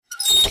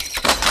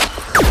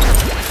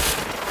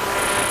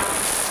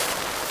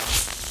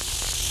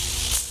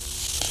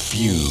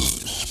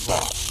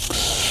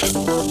Fusebox.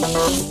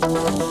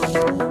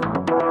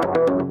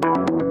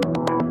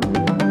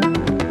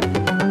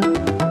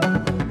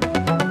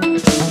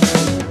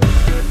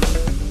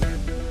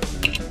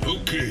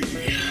 Okay,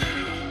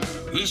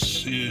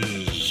 this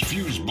is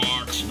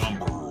Fusebox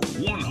number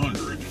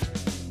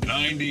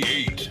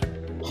 198.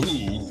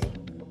 Who,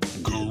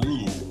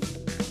 Garou,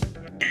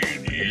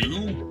 and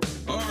you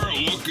are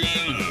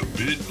looking a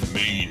bit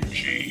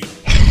mangy.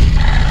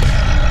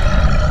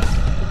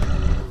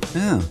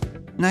 Oh,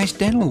 nice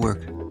dental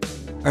work.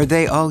 Are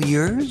they all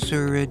yours,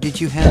 or did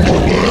you have...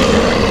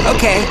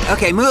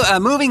 Okay,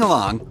 moving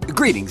along.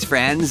 Greetings,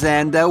 friends,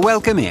 and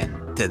welcome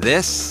in to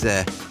this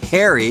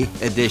hairy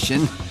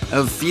edition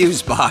of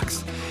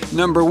Fusebox,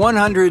 number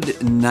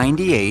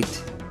 198,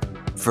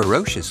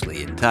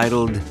 ferociously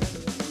entitled,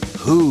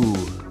 Who,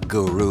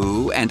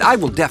 Garou? And I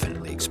will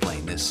definitely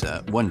explain this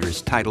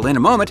wondrous title in a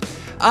moment.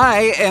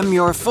 I am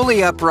your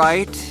fully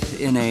upright,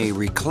 in a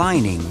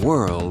reclining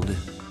world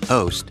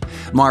host,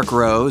 Mark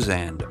Rose,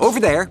 and over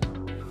there,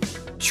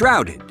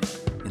 shrouded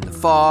in the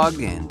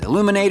fog and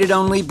illuminated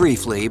only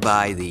briefly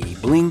by the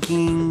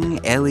blinking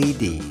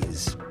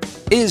LEDs,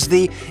 is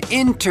the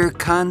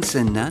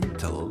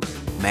intercontinental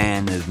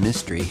man of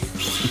mystery.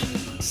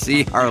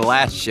 See our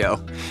last show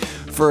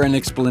for an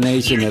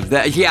explanation of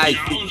that. I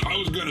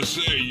was gonna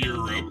say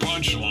your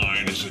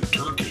punchline isn't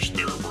Turkish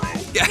there, bro.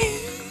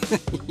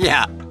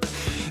 Yeah.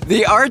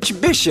 The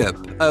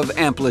Archbishop of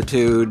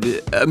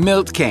Amplitude,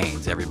 Milt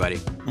Keynes, everybody.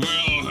 Well,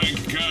 thank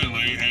you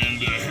kindly, and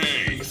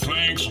hey,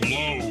 thanks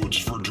loads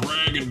for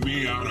dragging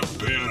me out of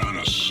bed on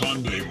a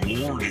Sunday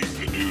morning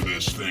to do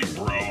this thing,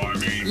 bro. I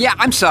mean... Yeah,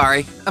 I'm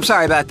sorry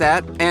about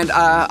that, and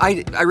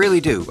I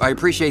really do. I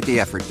appreciate the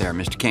effort there,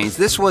 Mr. Keynes.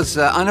 This was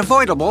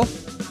unavoidable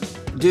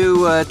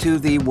due to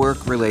the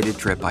work-related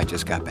trip I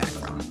just got back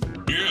from.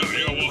 Yeah,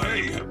 well,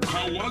 hey,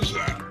 how was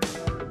that?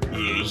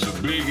 Is the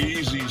Big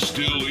Easy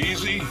still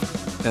easy?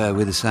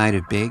 With a side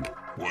of big?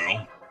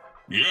 Well,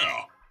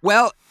 yeah.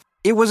 Well,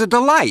 it was a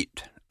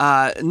delight.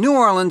 New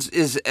Orleans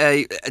is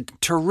a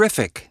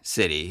terrific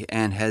city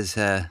and has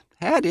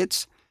had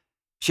its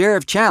share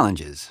of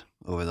challenges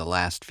over the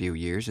last few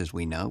years, as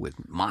we know,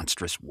 with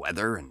monstrous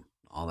weather and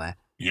all that.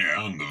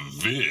 Yeah, and the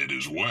vid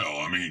as well.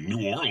 I mean,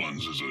 New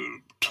Orleans is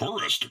a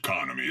tourist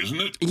economy, isn't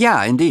it?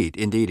 Yeah, indeed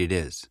it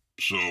is.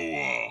 So,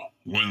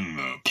 when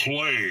the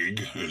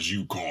plague, as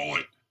you call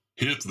it,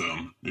 hit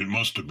them, it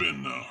must have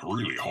been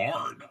really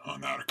hard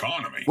on that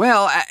economy.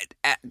 Well,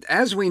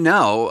 as we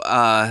know,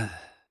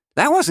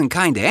 that wasn't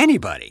kind to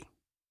anybody,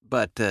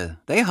 but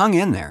they hung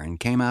in there and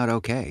came out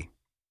okay.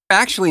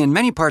 Actually, in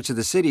many parts of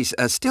the city,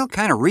 still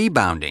kind of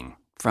rebounding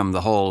from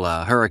the whole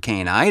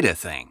Hurricane Ida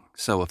thing.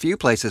 So a few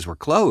places were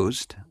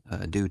closed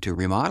due to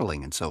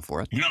remodeling and so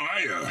forth. You know,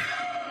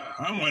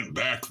 I went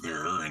back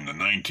there in the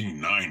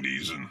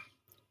 1990s, and,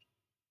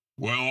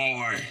 well, all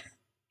I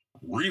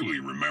really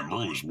remember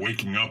was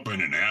waking up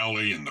in an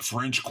alley in the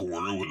French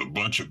Quarter with a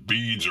bunch of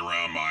beads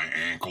around my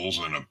ankles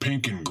and a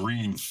pink and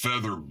green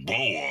feather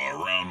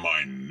boa around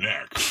my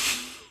neck.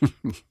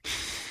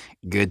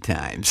 Good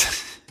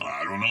times.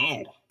 I don't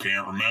know.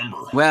 Can't remember.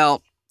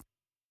 Well,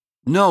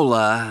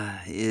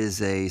 NOLA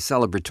is a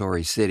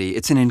celebratory city.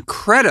 It's an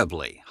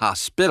incredibly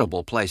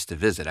hospitable place to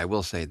visit, I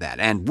will say that.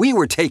 And we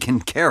were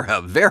taken care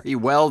of very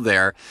well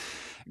there.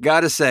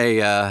 Gotta say,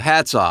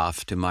 hats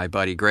off to my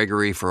buddy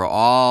Gregory for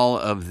all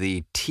of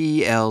the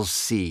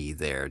TLC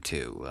there,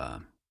 too.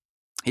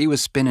 He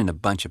was spinning a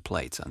bunch of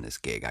plates on this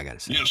gig, I gotta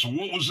say. Yeah, so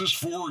what was this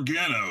for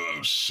again?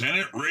 A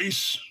Senate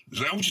race? Is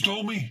that what you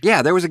told me?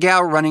 Yeah, there was a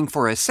gal running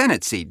for a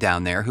Senate seat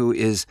down there who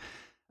is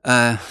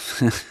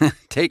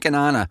taking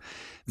on a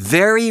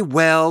very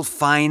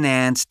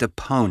well-financed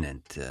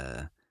opponent,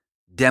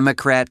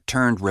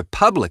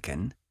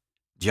 Democrat-turned-Republican,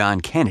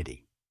 John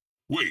Kennedy.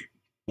 Wait,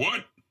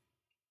 what?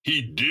 He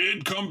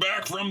did come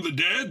back from the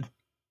dead?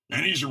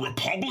 And he's a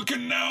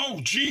Republican now?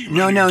 Gee,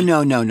 man. No.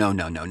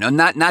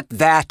 Not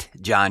that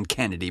John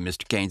Kennedy,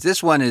 Mr. Keynes.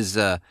 This one is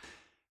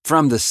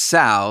from the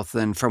South,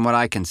 and from what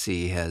I can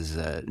see, has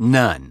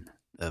none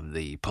of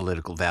the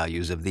political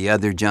values of the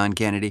other John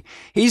Kennedy.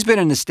 He's been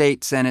in the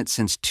state Senate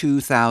since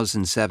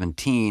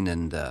 2017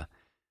 and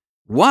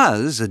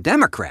was a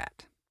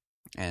Democrat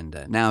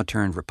and now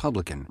turned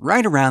Republican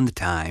right around the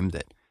time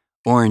that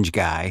Orange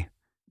Guy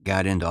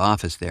got into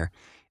office there.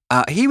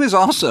 He was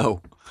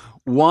also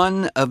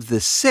one of the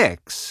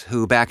 6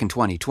 who, back in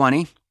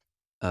 2020,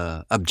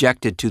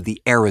 objected to the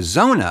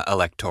Arizona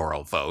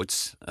electoral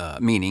votes,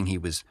 meaning he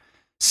was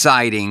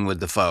siding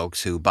with the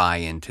folks who buy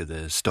into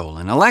the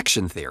stolen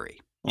election theory.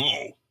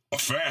 Oh, a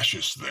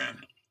fascist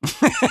then.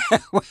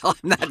 Well, I'm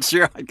not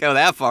sure I'd go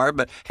that far,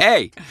 but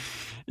hey,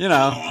 you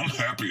know. Oh, I'm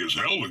happy as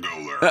hell to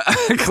go there.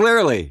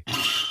 Clearly.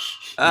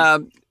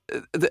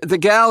 The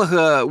gal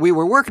who we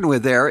were working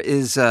with there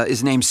is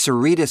named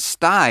Sarita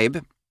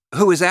Steib,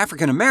 who is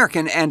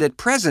African-American and at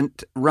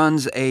present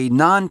runs a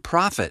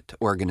nonprofit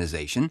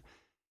organization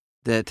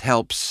that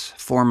helps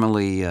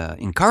formerly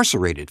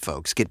incarcerated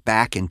folks get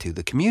back into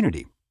the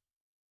community.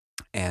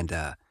 And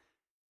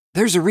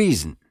there's a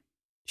reason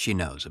she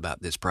knows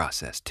about this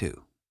process,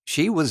 too.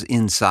 she was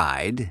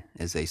inside,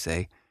 as they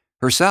say,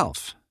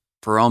 herself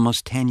for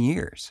almost 10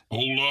 years.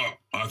 Hold up.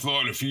 I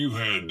thought if you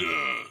had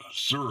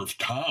served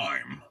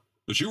time,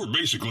 that you were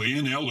basically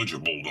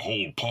ineligible to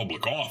hold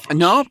public office.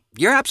 No,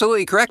 you're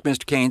absolutely correct,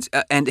 Mr. Keynes.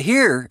 And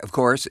here, of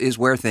course, is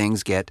where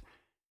things get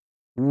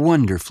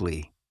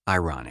wonderfully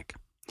ironic.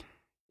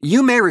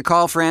 You may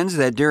recall, friends,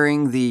 that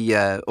during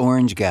the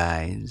Orange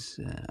Guy's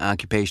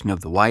occupation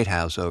of the White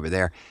House over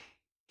there,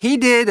 he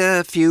did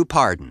a few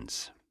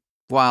pardons.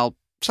 While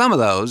some of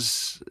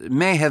those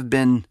may have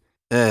been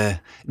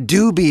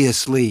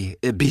dubiously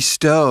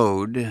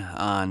bestowed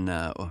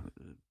on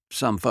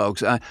some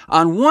folks,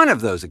 on one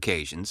of those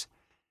occasions,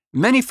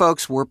 many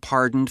folks were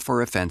pardoned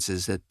for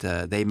offenses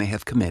that they may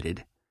have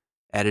committed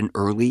at an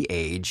early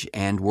age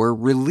and were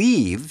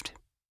relieved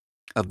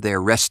of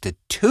their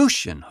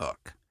restitution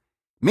hook,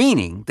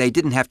 meaning they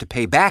didn't have to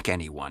pay back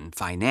anyone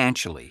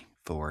financially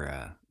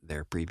for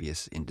their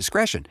previous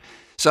indiscretion.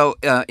 So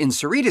in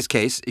Sarita's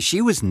case,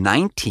 she was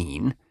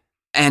 19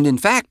 and in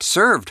fact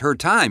served her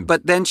time,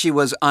 but then she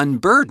was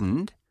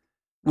unburdened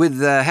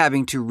with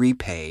having to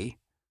repay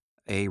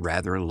a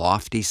rather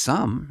lofty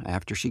sum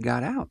after she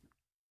got out.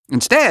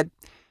 Instead,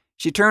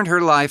 she turned her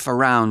life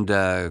around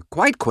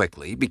quite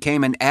quickly,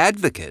 became an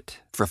advocate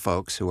for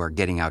folks who are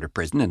getting out of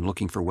prison and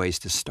looking for ways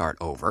to start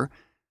over.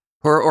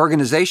 Her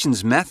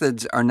organization's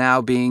methods are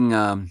now being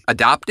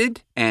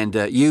adopted and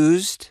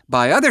used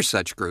by other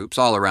such groups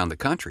all around the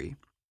country.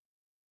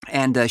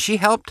 And she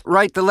helped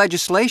write the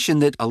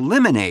legislation that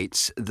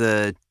eliminates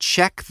the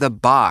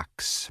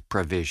check-the-box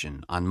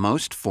provision on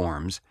most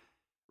forms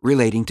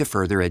relating to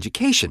further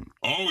education.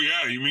 Oh,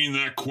 yeah, you mean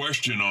that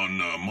question on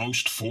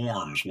most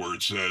forms where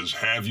it says,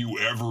 have you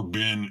ever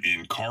been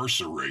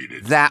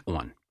incarcerated? That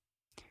one.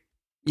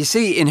 You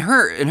see, in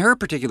her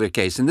particular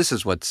case, and this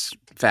is what's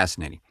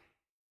fascinating,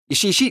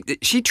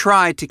 she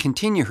tried to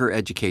continue her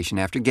education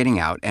after getting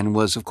out and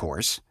was, of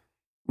course,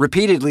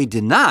 repeatedly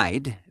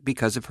denied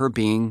because of her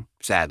being,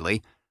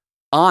 sadly,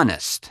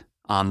 honest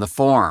on the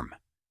form.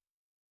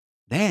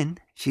 Then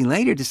she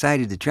later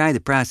decided to try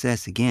the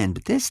process again,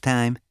 but this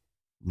time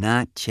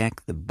not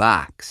check the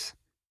box.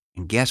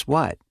 And guess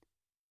what?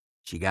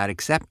 She got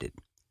accepted,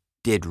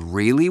 did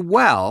really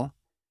well,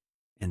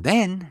 and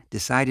then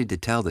decided to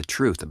tell the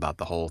truth about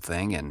the whole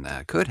thing and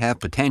could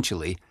have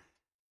potentially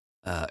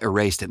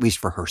erased, at least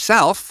for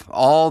herself,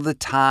 all the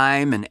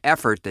time and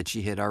effort that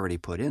she had already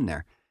put in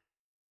there.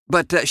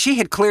 But she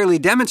had clearly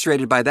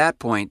demonstrated by that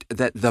point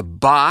that the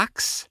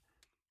box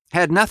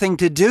had nothing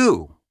to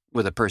do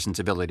with a person's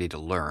ability to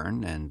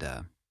learn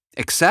and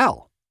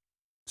excel.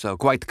 So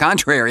quite the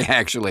contrary,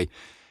 actually.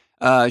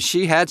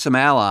 She had some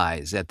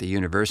allies at the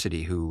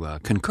university who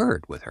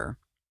concurred with her,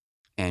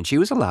 and she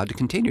was allowed to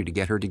continue to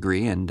get her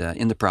degree and,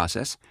 in the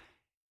process,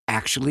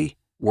 actually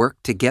work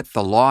to get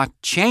the law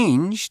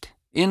changed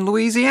in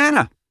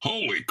Louisiana.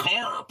 Holy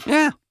carp!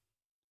 Yeah.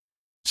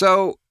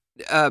 So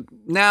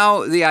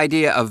now the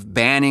idea of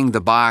banning the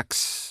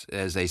box,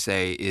 as they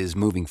say, is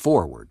moving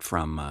forward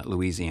from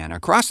Louisiana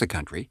across the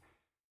country,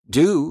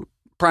 due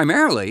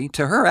primarily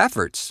to her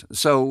efforts.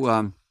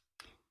 So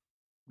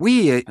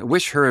we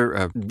wish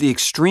her the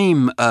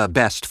extreme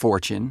best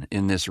fortune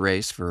in this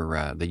race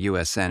for the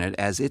U.S. Senate,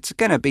 as it's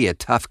going to be a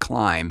tough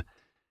climb.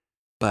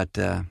 But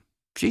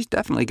she's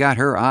definitely got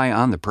her eye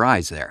on the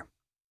prize there.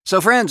 So,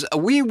 friends,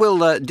 we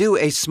will do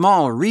a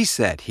small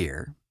reset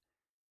here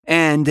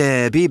and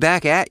be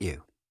back at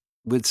you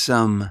with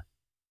some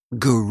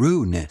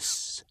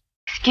Garou-ness.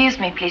 Excuse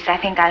me, please. I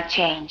think I'll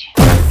change.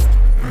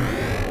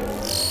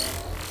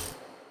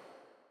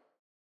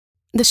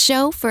 The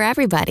show for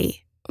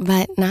everybody,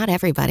 but not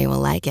everybody will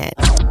like it.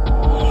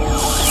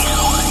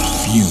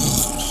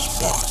 Fusebox.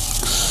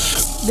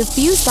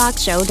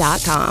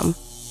 TheFuseboxShow.com.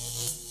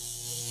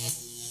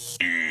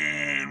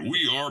 And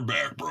we are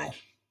back, bro.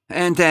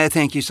 And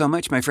thank you so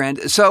much, my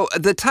friend. So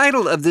the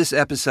title of this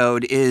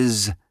episode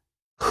is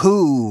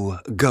Who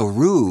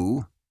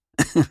Garou?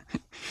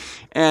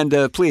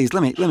 And please,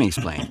 let me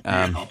explain.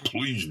 Yeah,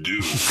 please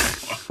do.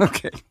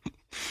 Okay.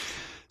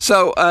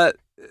 So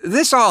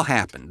this all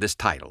happened, this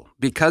title,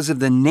 because of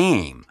the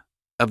name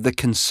of the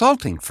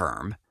consulting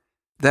firm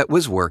that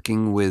was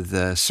working with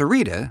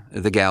Sarita,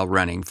 the gal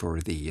running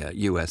for the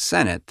U.S.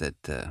 Senate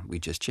that we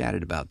just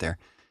chatted about there.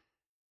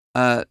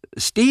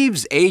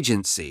 Steve's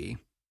agency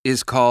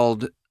is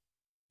called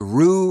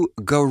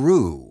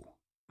Garou.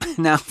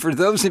 Now, for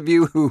those of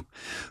you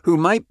who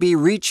might be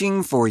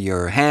reaching for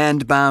your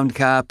hand-bound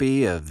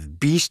copy of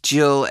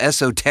Bestial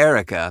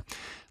Esoterica,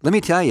 let me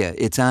tell you,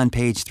 it's on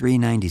page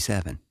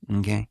 397,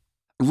 okay?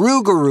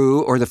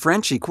 Garou, or the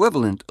French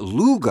equivalent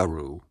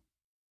loup-garou,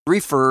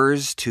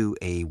 refers to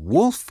a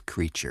wolf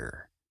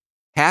creature,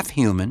 half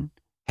human,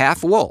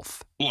 half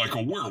wolf. Like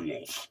a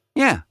werewolf.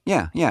 Yeah.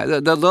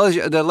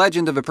 The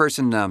legend of a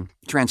person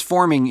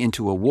transforming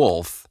into a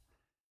wolf,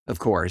 of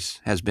course,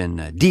 has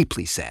been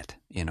deeply set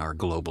in our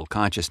global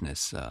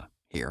consciousness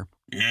here.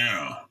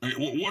 Yeah.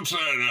 Hey, what's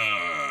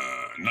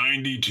that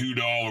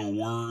 $92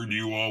 word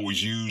you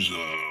always use?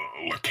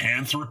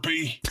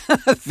 lycanthropy?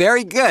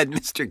 Very good,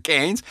 Mr.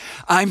 Gaines.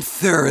 I'm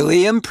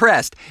thoroughly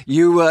impressed.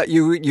 You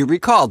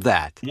recalled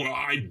that. Well,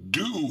 I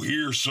do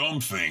hear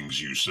some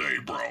things you say,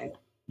 bro.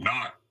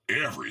 Not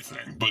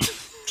everything, but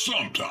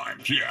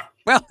sometimes, yeah.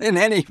 Well, in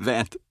any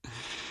event.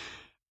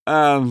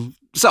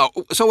 So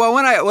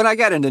when I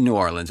got into New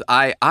Orleans,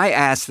 I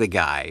asked the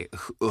guy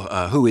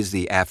who is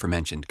the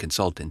aforementioned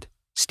consultant,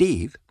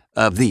 Steve,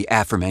 of the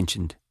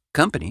aforementioned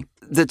company,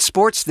 that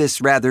sports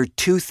this rather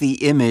toothy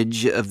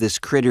image of this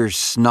critter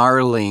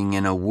snarling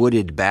in a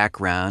wooded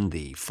background,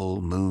 the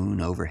full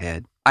moon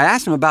overhead. I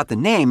asked him about the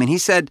name, and he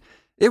said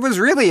it was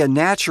really a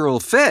natural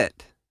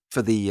fit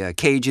for the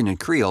Cajun and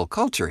Creole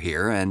culture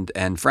here,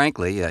 and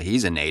frankly,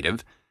 he's a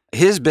native.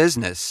 His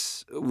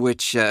business,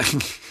 which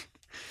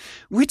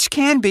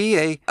can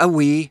be a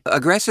wee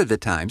aggressive at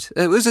times,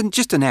 it was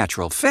just a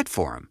natural fit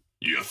for him.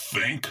 You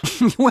think?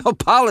 Well,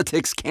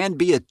 politics can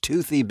be a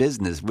toothy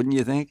business, wouldn't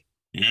you think?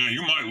 Yeah,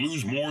 you might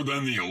lose more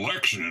than the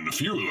election in a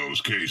few of those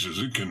cases.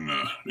 It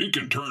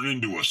can turn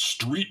into a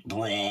street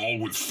brawl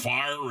with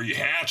fiery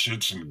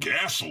hatchets and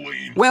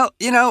gasoline. Well,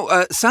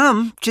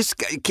 some just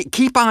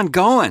keep on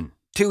going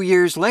 2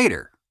 years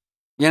later,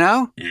 Yeah,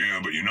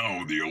 but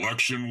the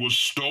election was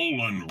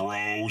stolen,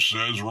 bro,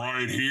 says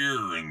right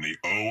here in the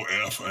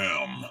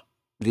OFM.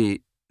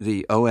 The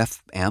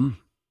OFM?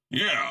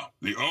 Yeah,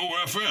 the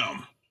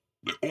OFM.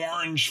 The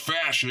Orange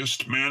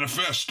Fascist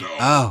Manifesto.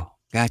 Oh,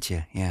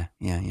 gotcha. Yeah.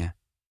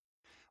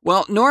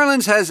 Well, New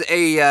Orleans has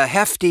a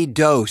hefty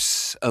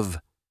dose of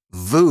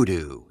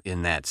voodoo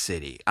in that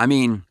city. I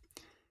mean,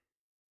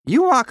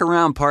 you walk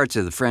around parts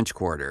of the French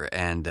Quarter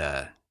and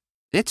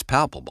it's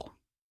palpable.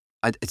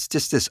 It's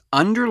just this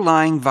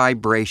underlying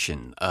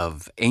vibration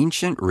of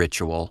ancient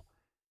ritual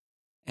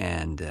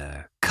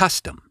and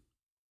custom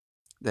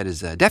that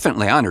is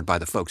definitely honored by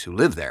the folks who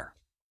live there,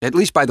 at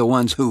least by the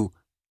ones who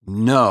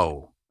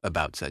know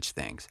about such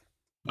things.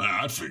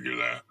 I'd figure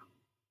that.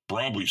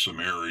 Probably some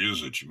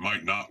areas that you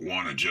might not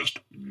want to just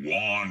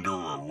wander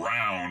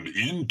around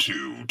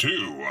into,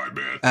 too, I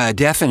bet.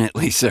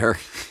 Definitely, sir.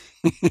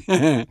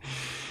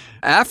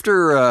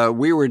 After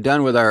we were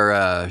done with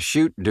our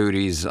shoot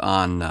duties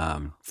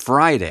on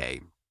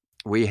Friday,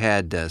 we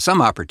had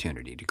some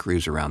opportunity to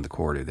cruise around the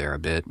quarter there a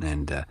bit,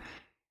 and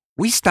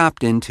we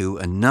stopped into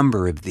a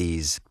number of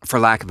these, for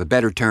lack of a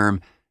better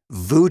term,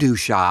 voodoo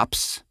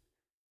shops.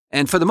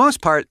 And for the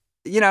most part,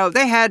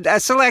 they had a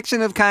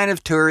selection of kind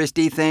of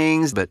touristy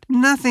things, but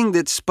nothing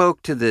that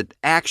spoke to the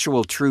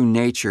actual true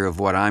nature of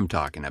what I'm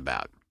talking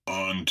about.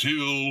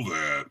 Until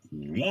that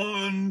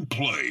one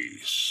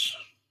place.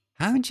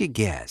 How'd you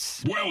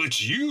guess? Well,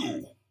 it's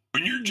you.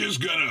 And you're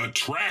just gonna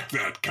attract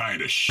that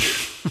kind of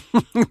shit.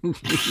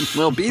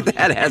 Well, be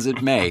that as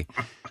it may,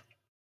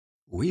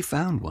 we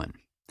found one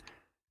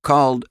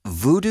called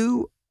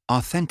Voodoo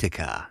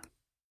Authentica.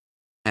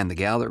 And the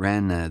gal that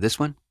ran this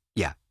one?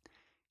 Yeah.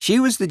 She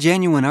was the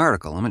genuine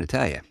article, I'm going to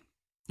tell you.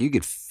 You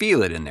could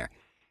feel it in there.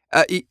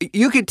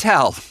 You could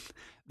tell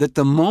that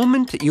the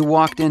moment you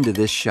walked into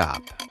this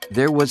shop,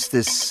 there was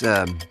this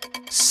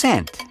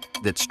scent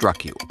that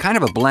struck you. Kind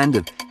of a blend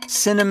of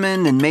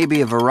cinnamon and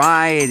maybe a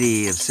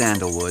variety of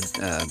sandalwood.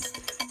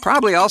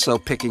 Probably also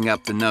picking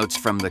up the notes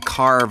from the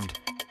carved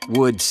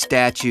wood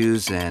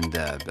statues and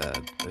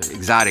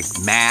exotic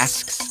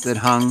masks that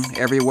hung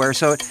everywhere.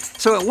 So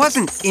it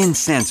wasn't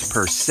incense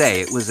per se.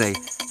 It was a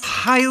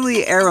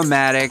highly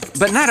aromatic,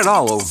 but not at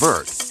all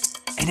overt.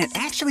 And it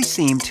actually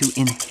seemed to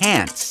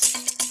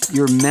enhance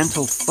your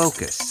mental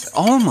focus,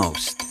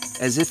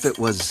 almost as if it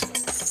was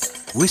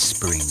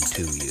whispering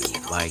to you,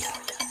 like,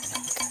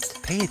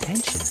 pay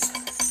attention,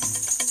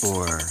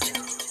 or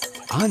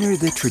honor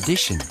the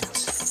traditions.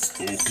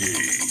 Okay,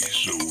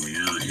 so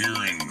you're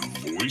hearing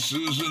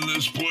voices in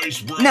this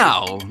place, bro?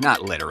 No,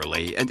 not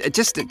literally.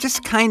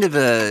 Just kind of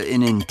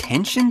an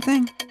intention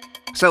thing.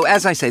 So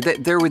as I say,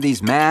 there were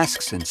these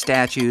masks and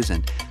statues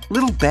and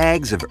little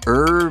bags of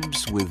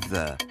herbs with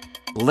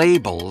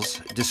labels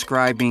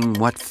describing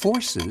what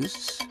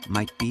forces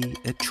might be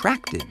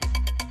attracted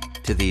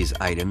to these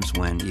items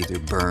when either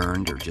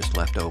burned or just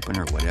left open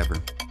or whatever.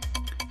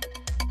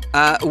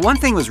 One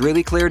thing was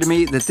really clear to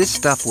me, that this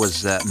stuff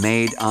was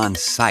made on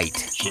site.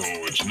 So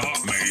it's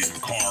not made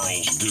in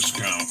Carl's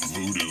Discount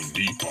Voodoo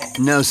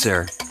Depot? No,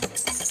 sir.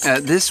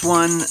 This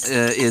one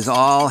is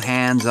all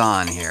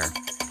hands-on here.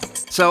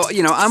 So,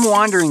 I'm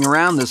wandering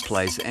around this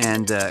place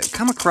and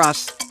come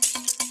across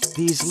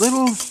these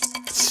little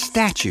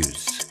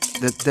statues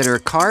that are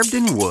carved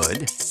in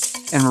wood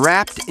and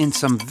wrapped in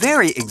some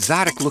very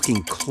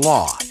exotic-looking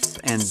cloth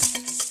and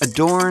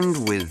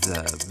adorned with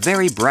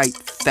very bright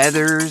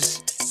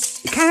feathers.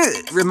 It kind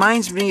of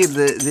reminds me of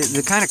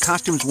the kind of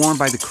costumes worn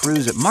by the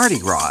crews at Mardi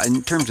Gras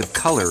in terms of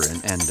color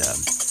and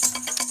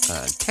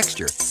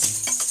texture.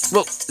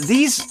 Well,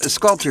 these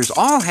sculptures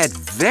all had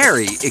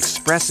very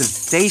expressive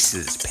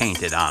faces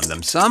painted on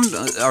them. Some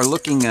are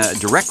looking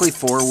directly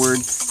forward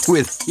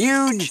with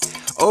huge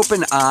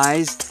open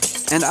eyes,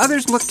 and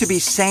others look to be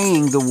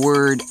saying the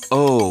word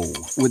 "oh"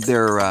 with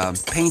their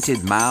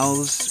painted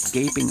mouths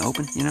gaping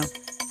open,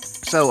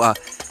 So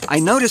I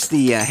noticed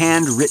the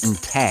handwritten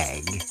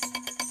tag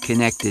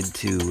connected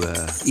to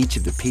each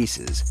of the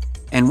pieces,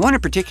 and one in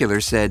particular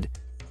said,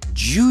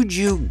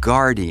 Juju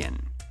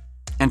Guardian,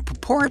 and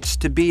purports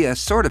to be a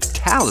sort of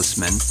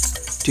talisman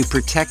to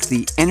protect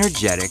the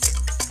energetic,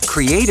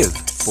 creative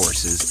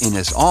forces in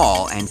us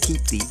all and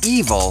keep the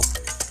evil,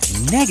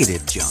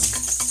 negative junk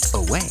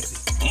away.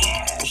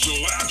 Oh, so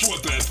that's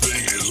what that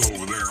thing is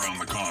over there on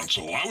the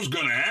console. I was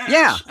going to ask.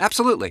 Yeah,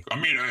 absolutely. I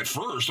mean, at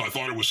first I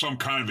thought it was some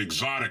kind of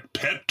exotic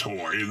pet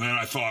toy, and then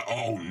I thought,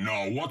 oh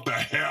no, what the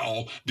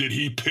hell did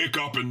he pick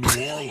up in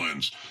New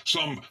Orleans?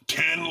 Some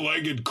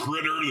 10-legged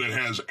critter that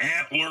has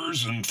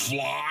antlers and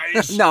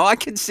flies? No, I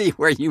can see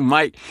where you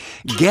might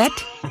get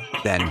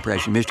that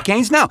impression, Mr.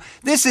 Keynes. No,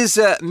 this is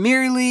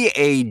merely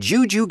a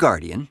Juju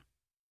Guardian,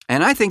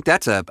 and I think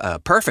that's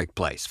a perfect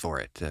place for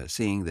it,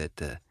 seeing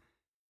that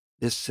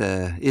this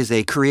is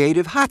a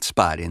creative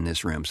hotspot in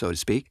this room, so to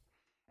speak.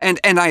 And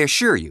I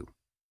assure you,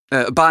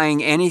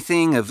 buying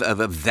anything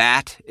of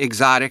that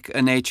exotic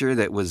a nature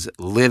that was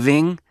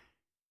living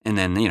and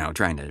then,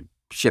 trying to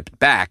ship it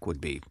back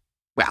would be,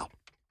 well,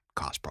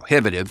 cost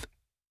prohibitive,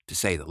 to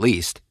say the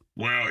least.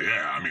 Well,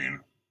 yeah, I mean,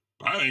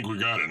 I think we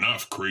got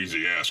enough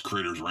crazy-ass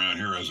critters around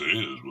here as it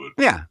is, but...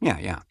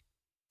 Yeah.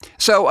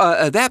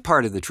 So that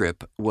part of the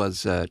trip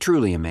was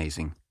truly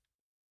amazing.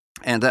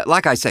 And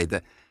like I say,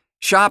 the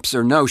shops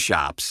or no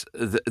shops,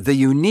 the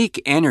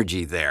unique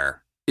energy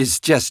there is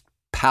just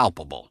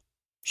palpable.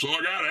 So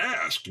I gotta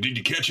ask, did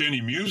you catch any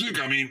music?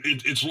 I mean,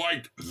 it's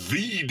like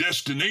the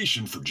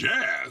destination for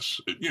jazz,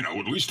 at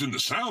least in the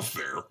South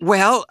there.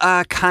 Well,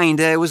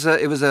 kinda. It was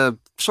a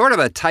sort of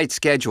a tight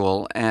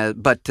schedule,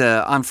 but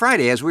on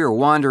Friday, as we were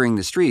wandering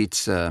the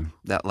streets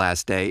that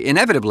last day,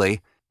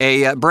 inevitably,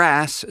 a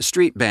brass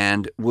street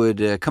band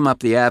would come up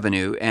the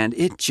avenue, and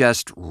it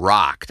just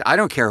rocked. I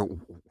don't care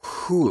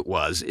who it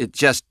was. It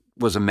just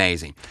was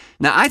amazing.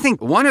 Now, I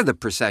think one of the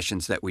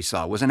processions that we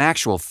saw was an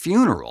actual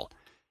funeral.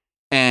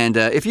 And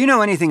if you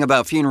know anything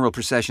about funeral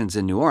processions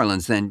in New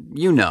Orleans, then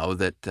you know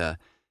that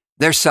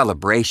they're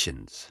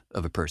celebrations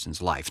of a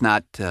person's life,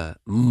 not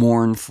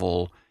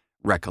mournful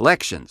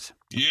recollections.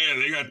 Yeah,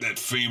 they got that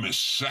famous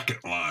second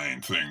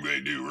line thing they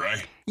do,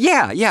 right?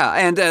 Yeah.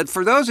 And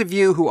for those of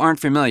you who aren't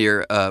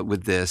familiar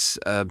with this,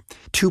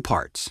 two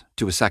parts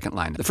to a second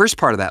line. The first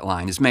part of that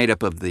line is made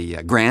up of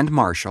the Grand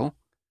Marshal,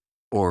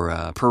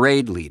 or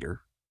parade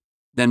leader,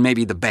 then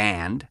maybe the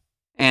band,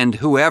 and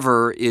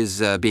whoever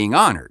is being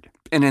honored.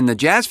 And in the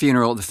jazz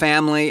funeral, the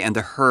family and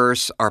the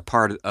hearse are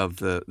part of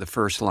the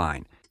first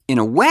line. In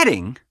a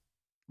wedding,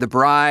 the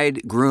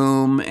bride,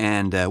 groom,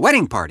 and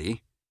wedding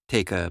party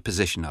take a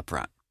position up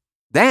front.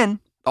 Then,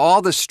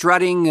 all the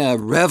strutting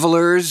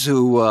revelers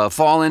who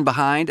fall in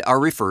behind are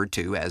referred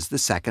to as the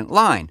second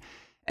line.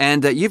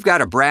 And you've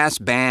got a brass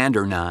band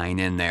or 9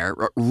 in there,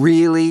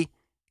 really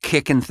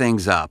kicking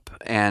things up.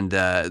 And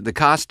the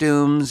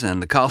costumes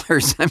and the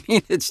colors, I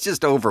mean, it's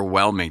just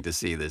overwhelming to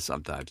see this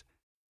sometimes.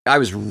 I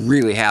was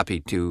really happy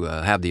to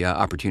have the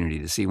opportunity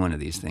to see one of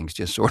these things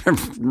just sort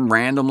of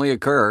randomly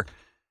occur.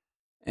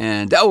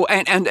 And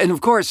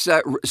of course,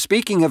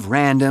 speaking of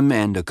random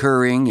and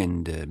occurring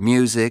and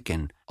music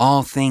and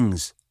all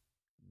things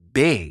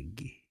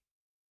big,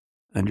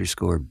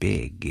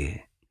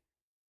 _big.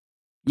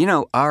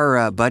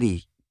 Our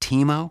buddy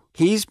Timo,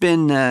 he's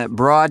been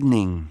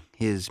broadening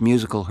his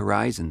musical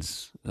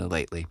horizons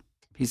lately.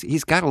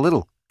 He's got a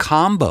little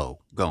combo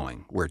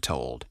going, we're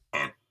told.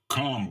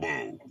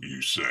 Combo,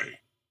 you say?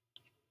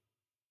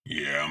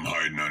 Yeah, I'm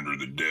hiding under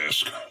the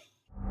desk.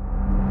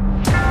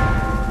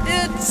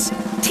 It's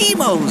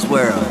Timo's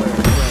World.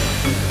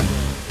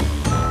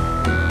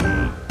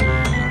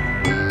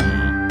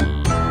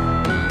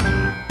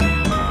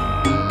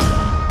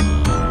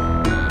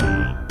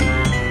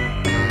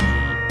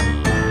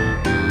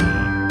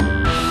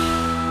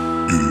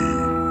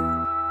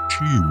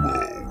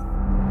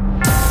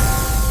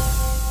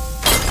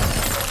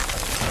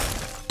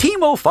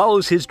 Timo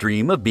follows his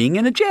dream of being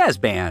in a jazz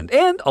band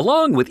and,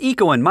 along with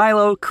Eco and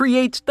Milo,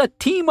 creates the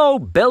Timo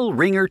Bell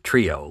Ringer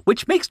Trio,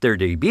 which makes their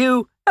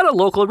debut at a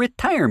local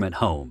retirement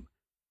home.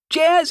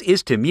 Jazz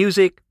is to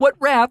music what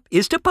rap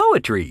is to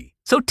poetry,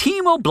 so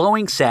Timo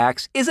blowing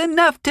sax is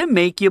enough to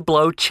make you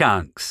blow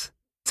chunks.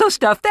 So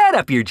stuff that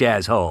up your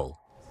jazz hole.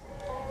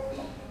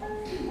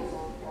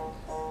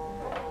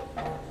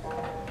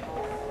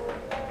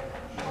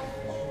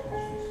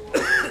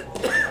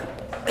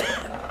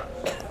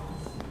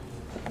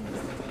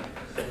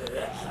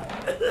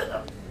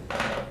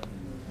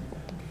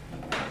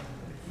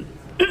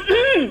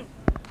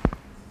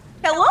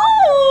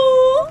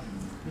 Hello?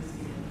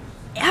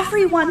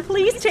 Everyone,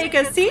 please take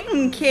a seat,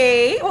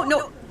 okay? Oh,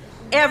 no.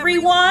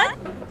 Everyone?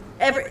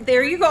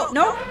 There you go.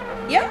 No.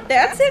 Yep,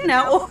 that's it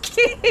now.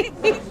 Okay.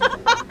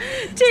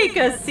 Take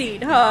a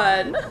seat,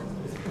 hon.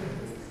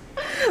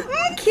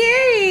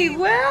 Okay,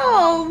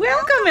 well,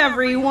 welcome,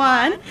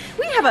 everyone.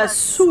 We have a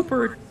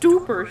super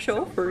duper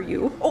show for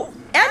you. Oh,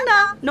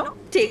 Anna, no,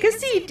 take a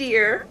seat,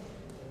 dear.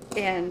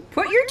 And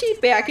put your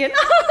teeth back in.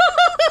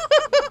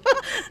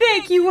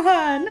 Thank you,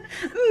 hon.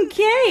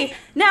 Okay,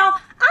 now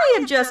I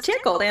am just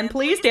tickled and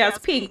pleased as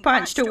Pink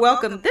Punch to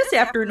welcome this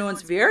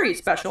afternoon's very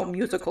special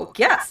musical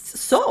guests.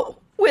 So,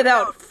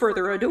 without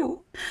further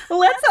ado,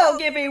 let's all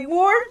give a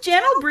warm,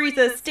 Gentle Breeze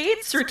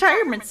Estates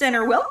Retirement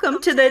Center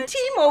welcome to the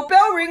T-Mo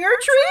Bell Ringer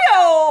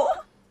Trio.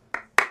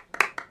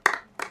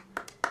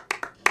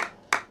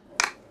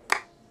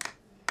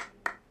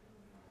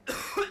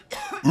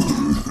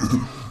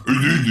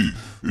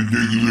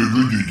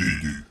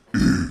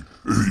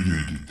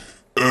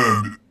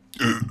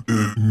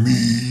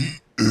 Me,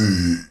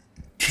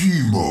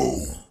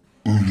 Timo,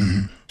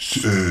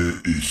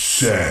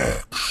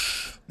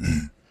 sax,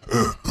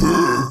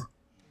 her,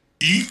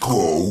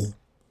 Eco,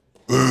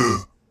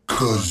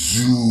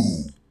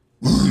 kazoo,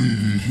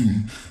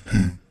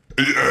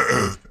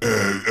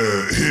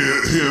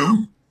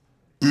 him,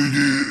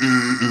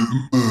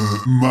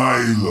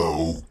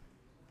 Milo,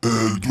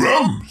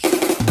 drums.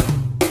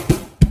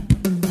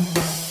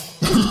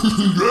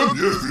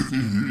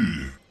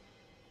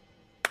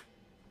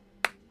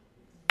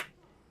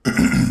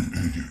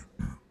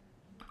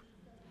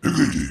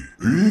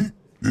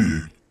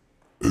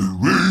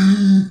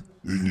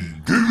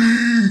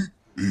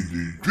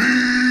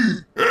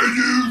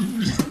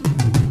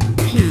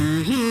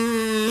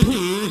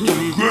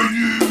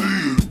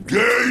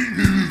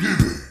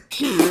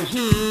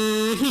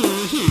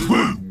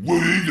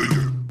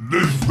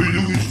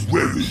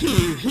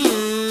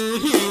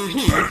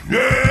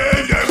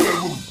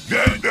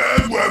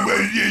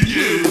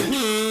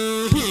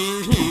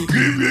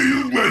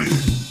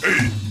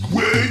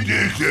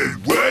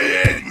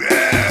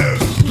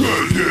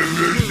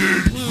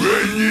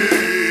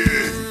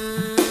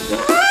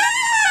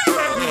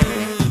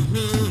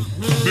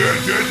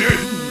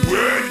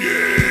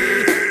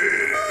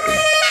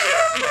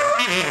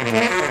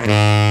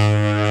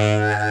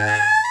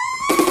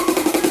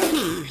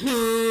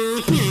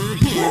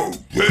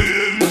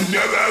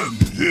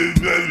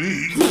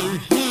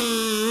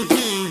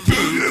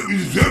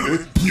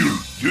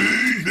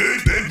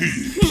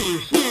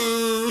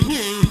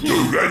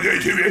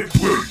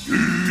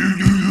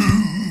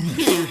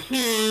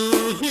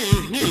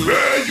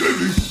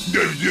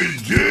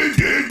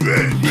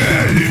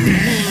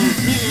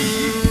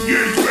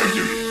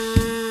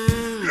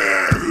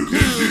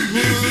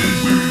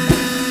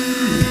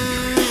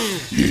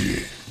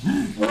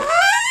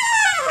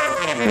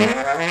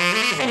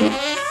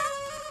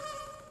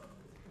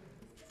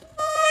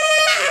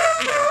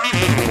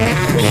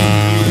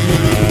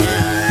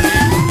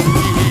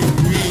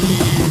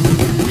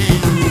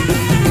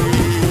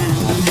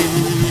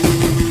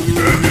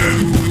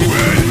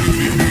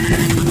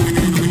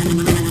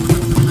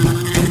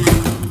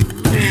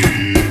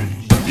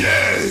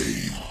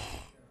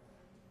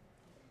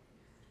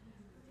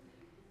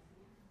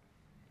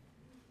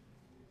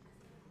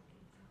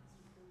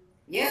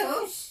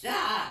 You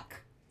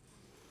suck.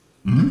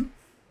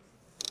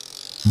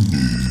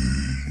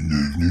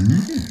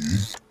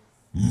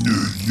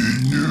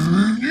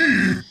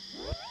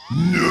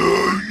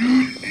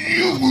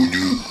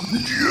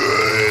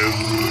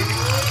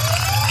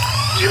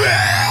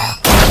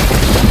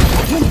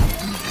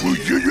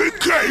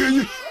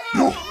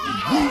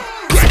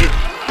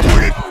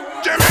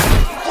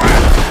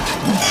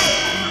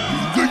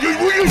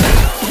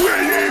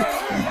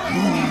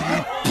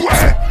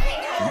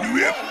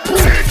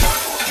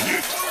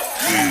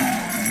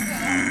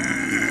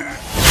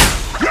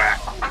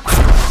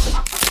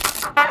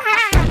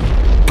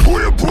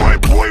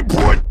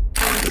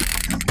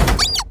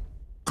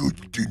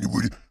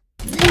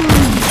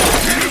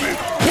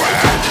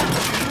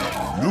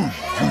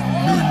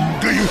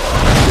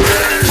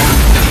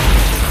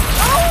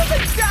 Oh, the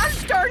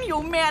gosh darn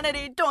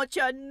humanity, don't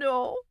you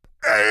know?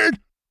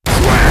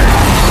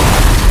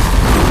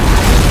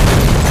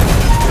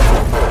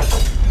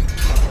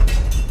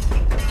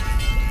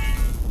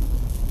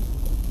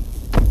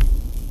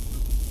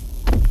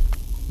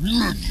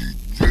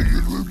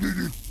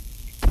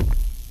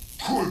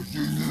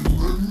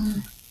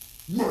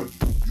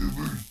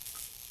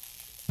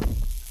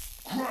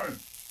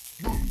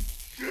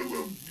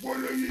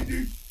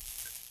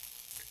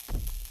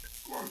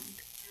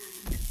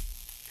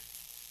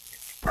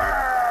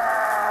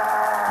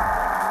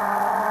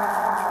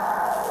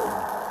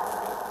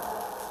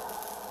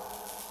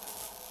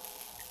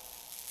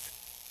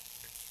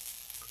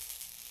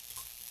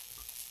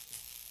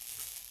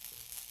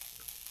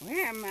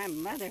 Where are my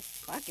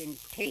motherfucking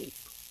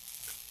teeth?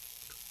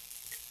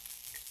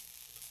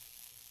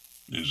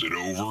 Is it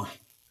over?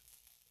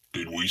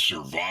 Did we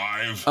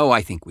survive? Oh,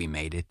 I think we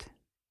made it.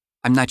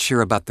 I'm not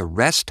sure about the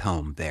rest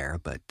home there,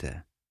 but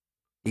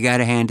you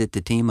gotta hand it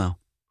to Timo.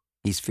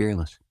 He's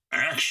fearless.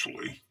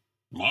 Actually,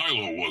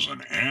 Milo was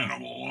an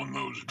animal on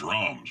those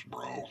drums,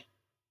 bro.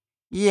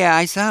 Yeah,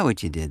 I saw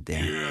what you did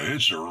there. Yeah,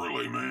 it's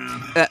early,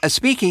 man.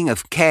 Speaking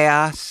of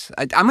chaos,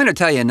 I'm going to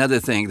tell you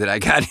another thing that I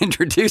got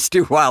introduced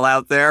to while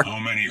out there. How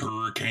many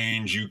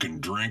hurricanes you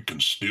can drink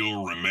and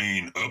still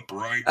remain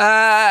upright?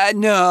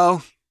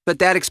 No. But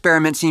that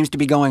experiment seems to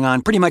be going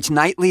on pretty much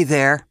nightly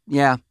there,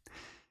 yeah,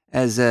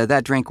 as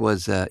that drink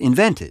was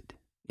invented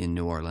in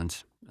New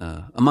Orleans,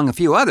 among a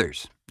few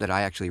others that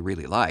I actually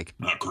really like.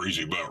 Not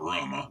crazy about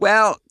rum, huh?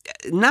 Well,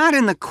 not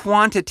in the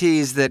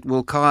quantities that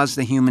will cause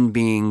the human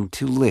being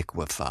to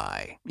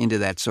liquefy into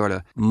that sort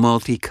of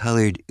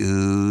multicolored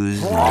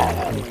ooze.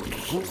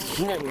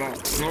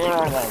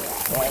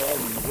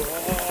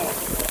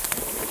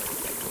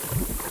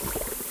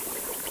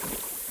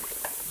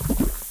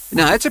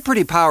 No, it's a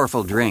pretty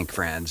powerful drink,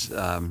 friends.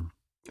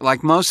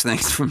 Like most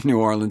things from New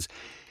Orleans,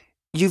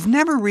 you've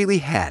never really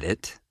had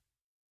it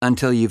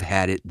until you've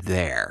had it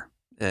there.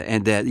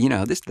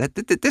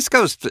 This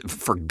goes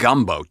for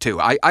gumbo, too.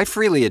 I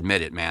freely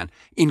admit it, man.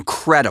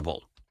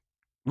 Incredible.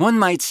 One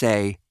might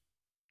say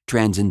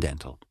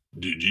transcendental.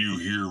 Did you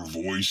hear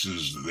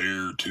voices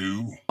there,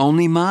 too?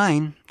 Only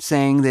mine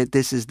saying that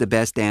this is the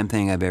best damn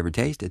thing I've ever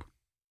tasted.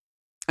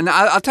 And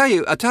I'll tell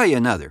you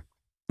another.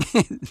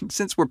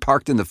 Since we're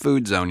parked in the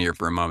food zone here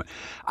for a moment,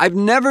 I've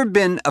never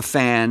been a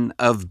fan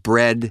of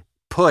bread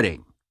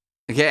pudding.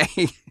 Okay?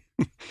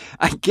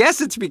 I guess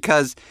it's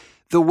because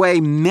the way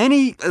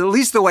at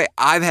least the way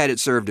I've had it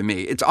served to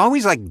me, it's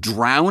always like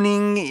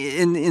drowning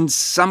in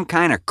some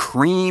kind of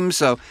cream.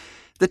 So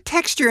the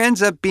texture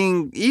ends up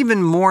being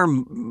even more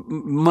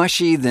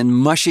mushy than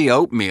mushy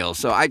oatmeal.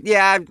 So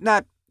I've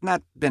not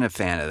been a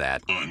fan of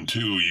that.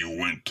 Until you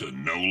went to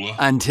NOLA?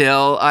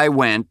 Until I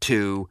went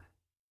to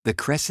the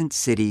Crescent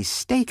City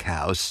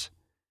Steakhouse.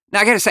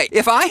 Now, I gotta say,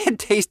 if I had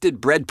tasted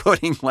bread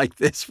pudding like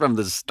this from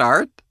the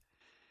start,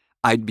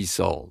 I'd be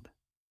sold.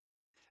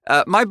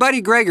 My buddy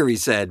Gregory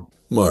said,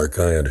 Mark,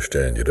 I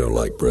understand you don't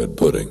like bread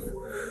pudding,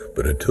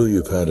 but until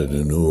you've had it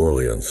in New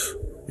Orleans,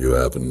 you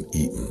haven't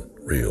eaten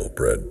real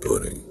bread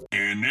pudding.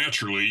 And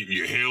naturally,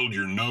 you held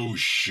your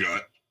nose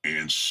shut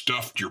and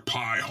stuffed your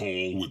pie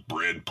hole with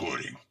bread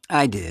pudding.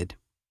 I did.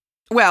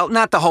 Well,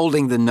 not the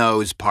holding the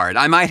nose part.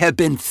 I might have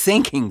been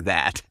thinking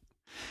that.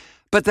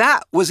 But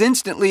that was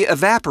instantly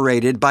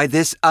evaporated by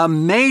this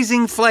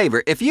amazing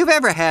flavor. If you've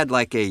ever had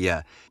like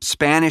a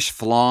Spanish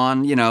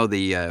flan,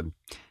 the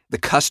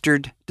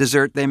custard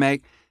dessert they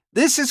make,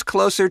 this is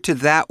closer to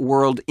that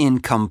world in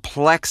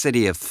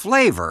complexity of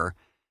flavor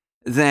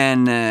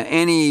than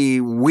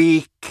any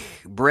weak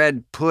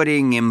bread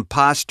pudding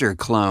imposter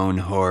clone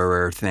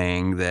horror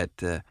thing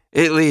that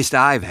at least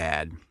I've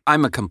had.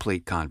 I'm a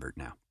complete convert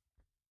now.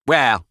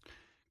 Well,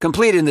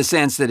 complete in the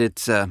sense that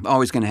it's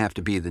always going to have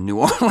to be the New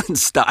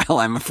Orleans style,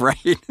 I'm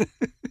afraid.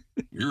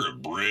 You're a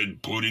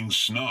bread pudding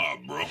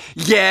snob, bro.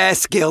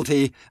 Yes,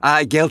 guilty.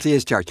 Guilty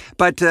as charged.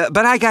 But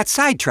I got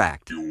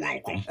sidetracked. You're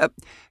welcome.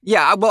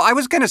 I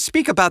was going to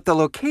speak about the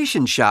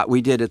location shot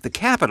we did at the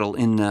Capitol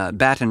in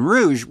Baton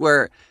Rouge,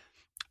 where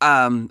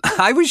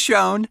I was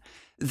shown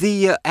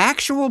the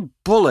actual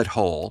bullet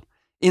hole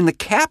in the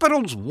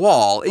Capitol's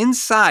wall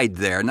inside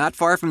there, not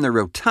far from the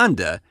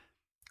rotunda,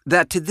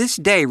 that to this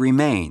day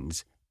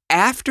remains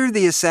after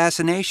the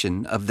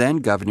assassination of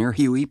then-Governor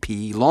Huey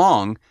P.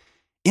 Long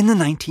in the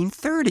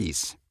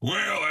 1930s.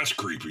 Well, that's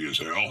creepy as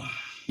hell.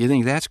 You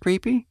think that's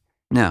creepy?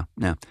 No.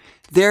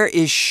 There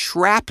is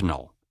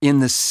shrapnel in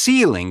the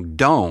ceiling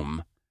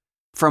dome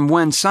from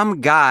when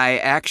some guy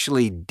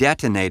actually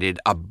detonated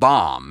a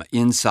bomb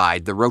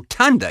inside the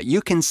rotunda.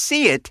 You can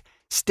see it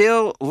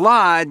still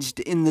lodged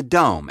in the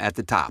dome at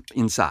the top,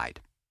 inside.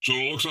 So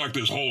it looks like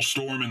this whole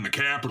storm in the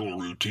Capitol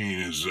routine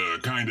is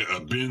kind of a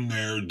been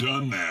there,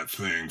 done that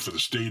thing for the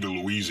state of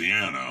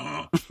Louisiana,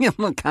 huh?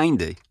 Well,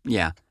 kinda,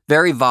 yeah.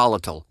 Very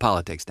volatile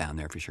politics down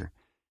there for sure.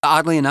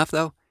 Oddly enough,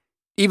 though,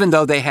 even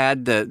though they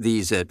had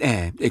these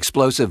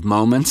explosive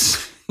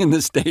moments in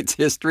the state's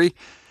history,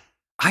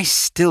 I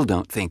still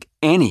don't think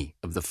any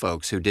of the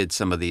folks who did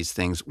some of these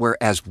things were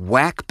as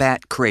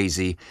whack-bat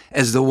crazy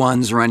as the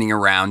ones running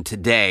around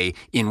today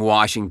in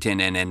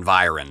Washington and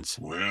environs.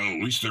 Well,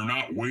 at least they're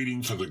not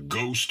waiting for the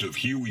ghost of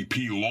Huey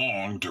P.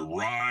 Long to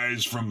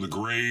rise from the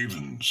grave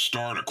and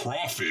start a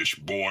crawfish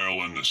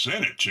boil in the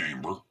Senate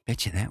chamber.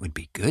 Bet you that would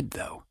be good,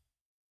 though.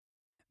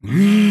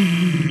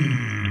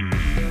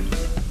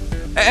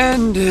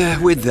 And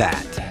with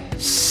that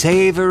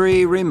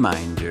savory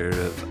reminder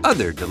of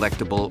other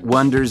delectable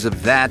wonders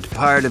of that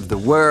part of the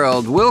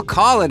world, we'll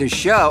call it a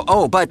show.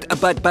 Oh, but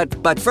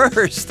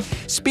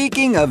first,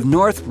 speaking of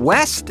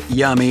Northwest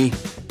yummy,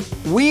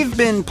 we've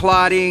been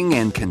plotting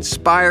and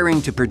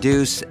conspiring to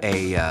produce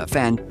a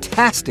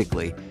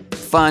fantastically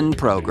fun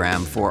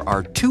program for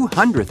our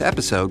 200th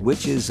episode,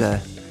 which is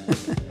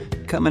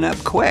coming up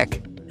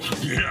quick.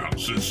 Yeah,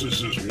 since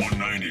this is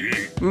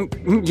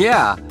 198.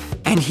 Yeah,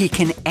 and he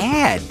can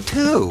add,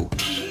 too.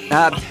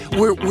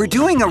 We're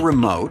doing a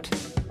remote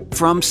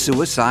from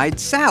Suicide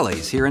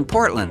Sally's here in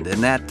Portland,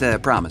 and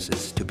that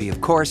promises to be,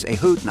 of course, a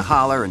hoot and a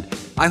holler, and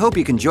I hope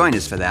you can join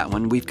us for that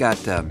one. We've got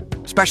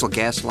special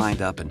guests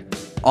lined up and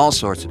all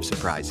sorts of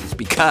surprises,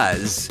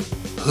 because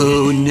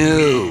who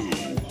knew?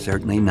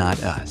 Certainly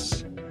not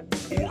us.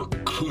 Or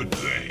could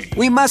they?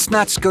 We must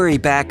not scurry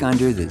back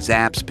under the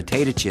Zapp's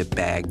potato chip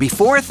bag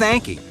before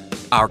thanking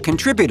our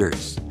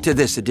contributors to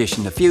this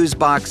edition of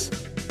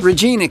Fusebox.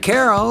 Regina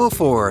Carroll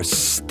for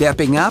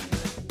stepping up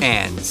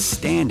and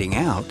standing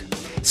out.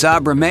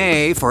 Sabra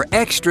May for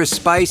extra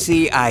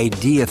spicy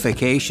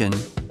ideification.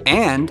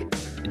 And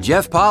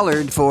Jeff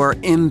Pollard for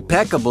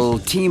impeccable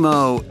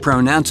Timo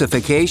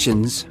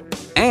pronouncifications.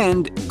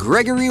 And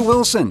Gregory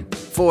Wilson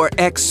for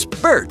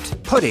expert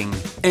pudding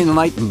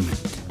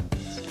enlightenment.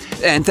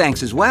 And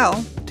thanks as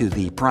well to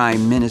the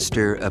Prime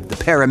Minister of the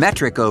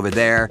Parametric over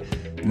there,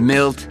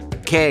 Milt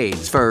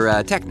Cades,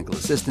 for technical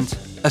assistance,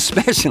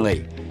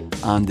 especially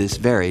on this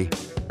very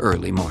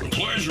early morning.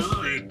 Pleasure,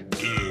 it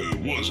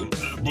wasn't,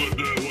 but what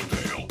the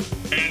hell.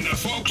 And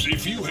folks,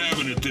 if you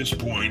haven't at this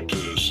point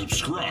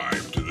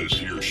subscribed to this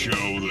here show,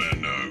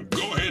 then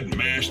go ahead and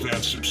mash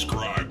that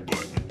subscribe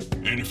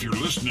button. And if you're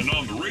listening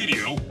on the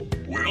radio,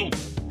 well,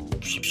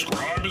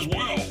 subscribe as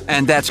well.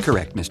 And that's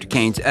correct, Mr.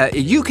 Keynes.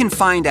 You can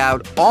find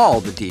out all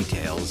the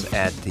details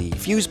at the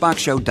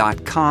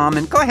Fuseboxshow.com,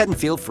 and go ahead and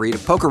feel free to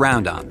poke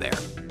around on there.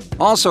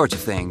 All sorts of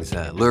things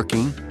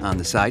lurking on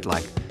the site,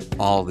 like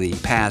all the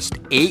past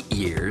 8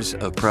 years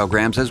of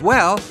programs, as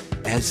well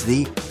as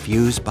the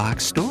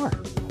Fusebox store,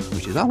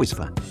 which is always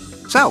fun.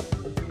 So,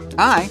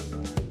 I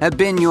have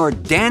been your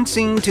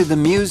dancing to the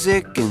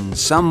music in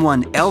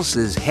someone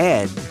else's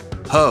head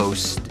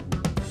host,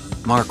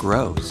 Mark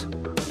Rose,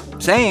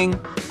 saying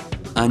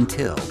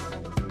until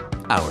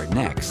our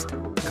next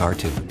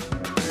cartoon.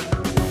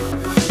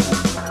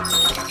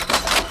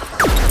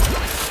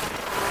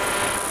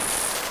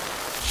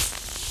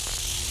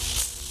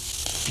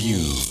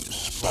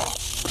 Fusebox.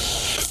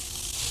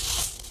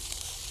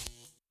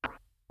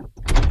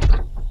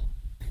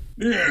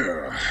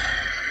 Yeah,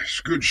 it's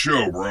a good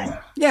show, bro.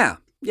 Yeah,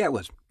 it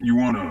was. You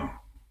want to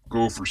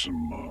go for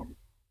some,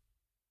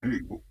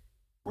 hey,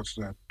 what's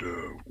that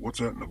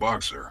in the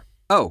box there?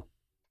 Oh,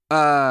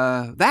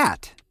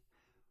 that.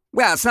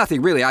 Well, it's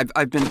nothing really.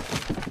 I've been...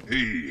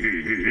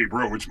 Hey,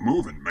 bro, it's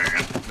moving,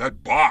 man.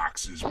 That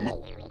box is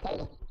moving.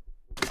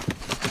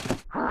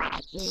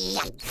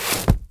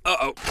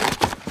 Uh-oh.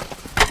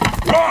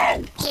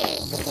 Whoa!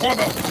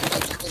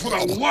 For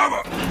the love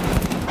of...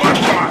 What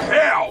the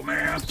hell,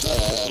 man?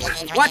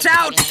 Watch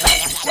out!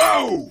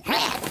 Whoa!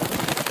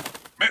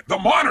 Man, the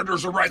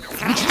monitors are right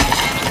there.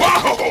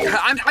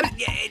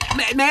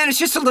 Whoa! Man, it's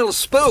just a little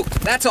spook,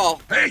 that's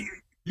all. Hey,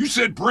 you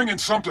said bringing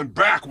something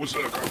back was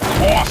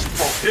cost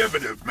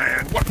prohibitive,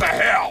 man. What the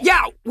hell?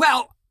 Yeah,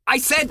 well, I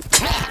said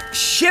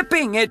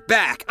shipping it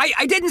back.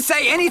 I didn't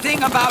say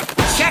anything about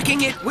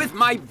checking it with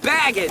my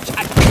baggage.